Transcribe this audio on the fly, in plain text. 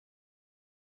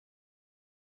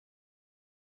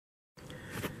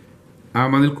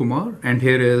I'm Anil Kumar, and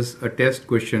here is a test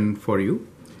question for you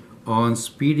on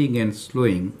speeding and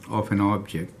slowing of an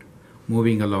object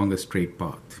moving along a straight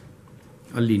path,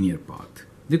 a linear path.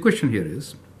 The question here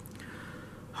is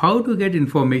how to get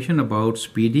information about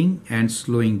speeding and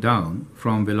slowing down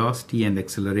from velocity and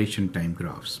acceleration time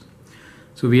graphs.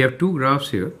 So we have two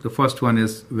graphs here. The first one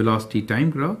is velocity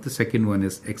time graph, the second one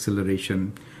is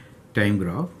acceleration time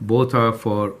graph. Both are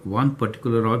for one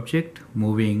particular object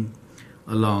moving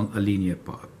along a linear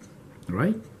path,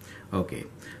 right? Okay,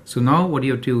 so now what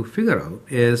you have to figure out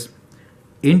is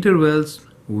intervals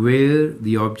where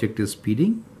the object is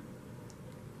speeding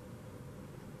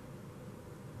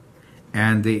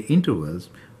and the intervals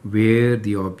where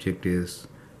the object is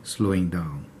slowing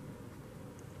down.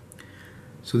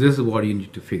 So this is what you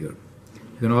need to figure.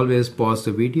 You can always pause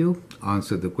the video,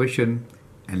 answer the question,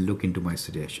 and look into my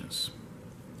suggestions.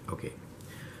 Okay.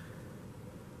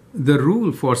 The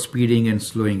rule for speeding and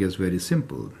slowing is very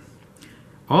simple.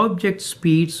 Object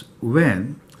speeds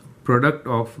when product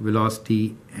of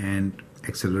velocity and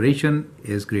acceleration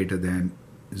is greater than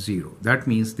 0. That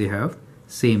means they have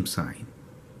same sign.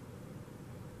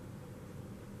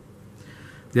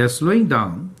 They are slowing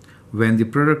down when the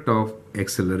product of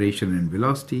acceleration and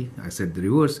velocity, I said the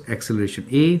reverse, acceleration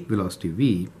A, velocity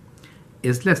V,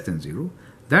 is less than 0.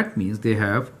 That means they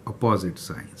have opposite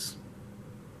signs.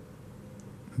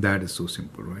 That is so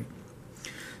simple, right?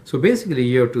 So basically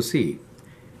you have to see,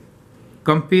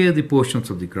 compare the portions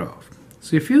of the graph.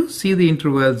 So if you see the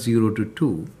interval 0 to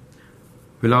 2,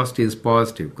 velocity is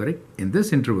positive, correct? In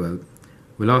this interval,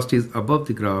 velocity is above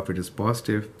the graph, it is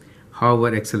positive.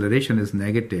 However, acceleration is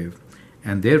negative,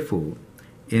 and therefore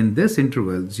in this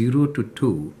interval 0 to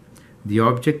 2, the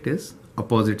object is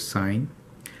opposite sign.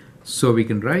 So we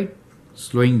can write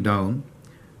slowing down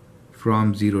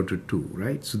from 0 to 2,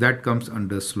 right? So that comes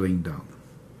under slowing down.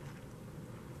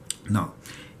 Now,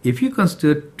 if you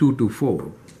consider 2 to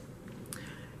 4,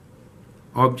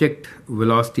 object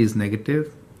velocity is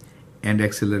negative and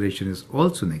acceleration is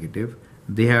also negative.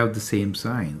 They have the same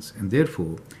signs, and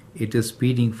therefore it is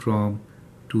speeding from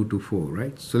 2 to 4,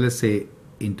 right? So let's say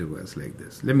intervals like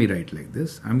this. Let me write like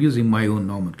this. I'm using my own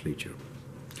nomenclature.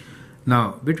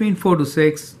 Now, between 4 to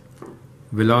 6,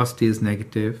 velocity is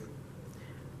negative,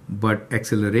 but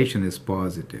acceleration is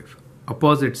positive.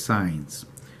 Opposite signs.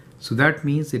 So that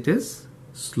means it is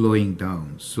slowing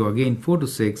down. So again, 4 to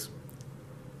 6,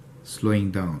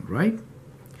 slowing down, right?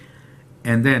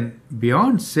 And then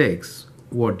beyond 6,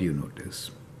 what do you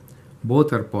notice?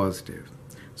 Both are positive.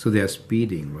 So they are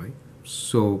speeding, right?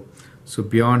 So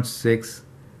beyond 6,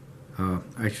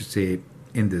 I should say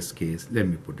in this case, let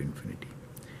me put infinity.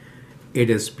 It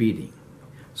is speeding.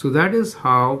 So that is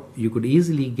how you could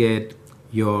easily get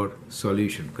your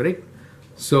solution, correct?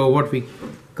 So what we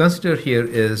consider here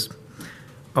is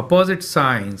opposite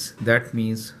signs, that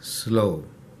means slow.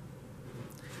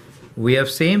 We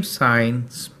have same sign,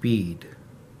 speed.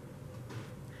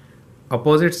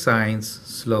 Opposite signs,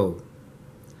 slow.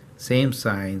 Same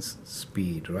signs,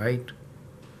 speed, right?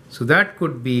 So that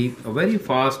could be a very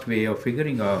fast way of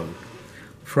figuring out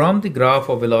from the graph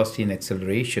of velocity and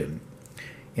acceleration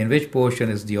in which portion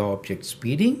is the object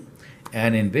speeding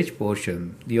and in which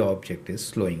portion the object is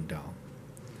slowing down.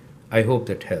 I hope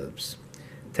that helps.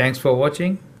 Thanks for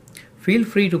watching. Feel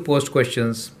free to post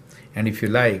questions, and if you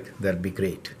like, that'd be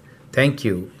great. Thank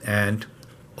you and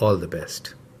all the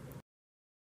best.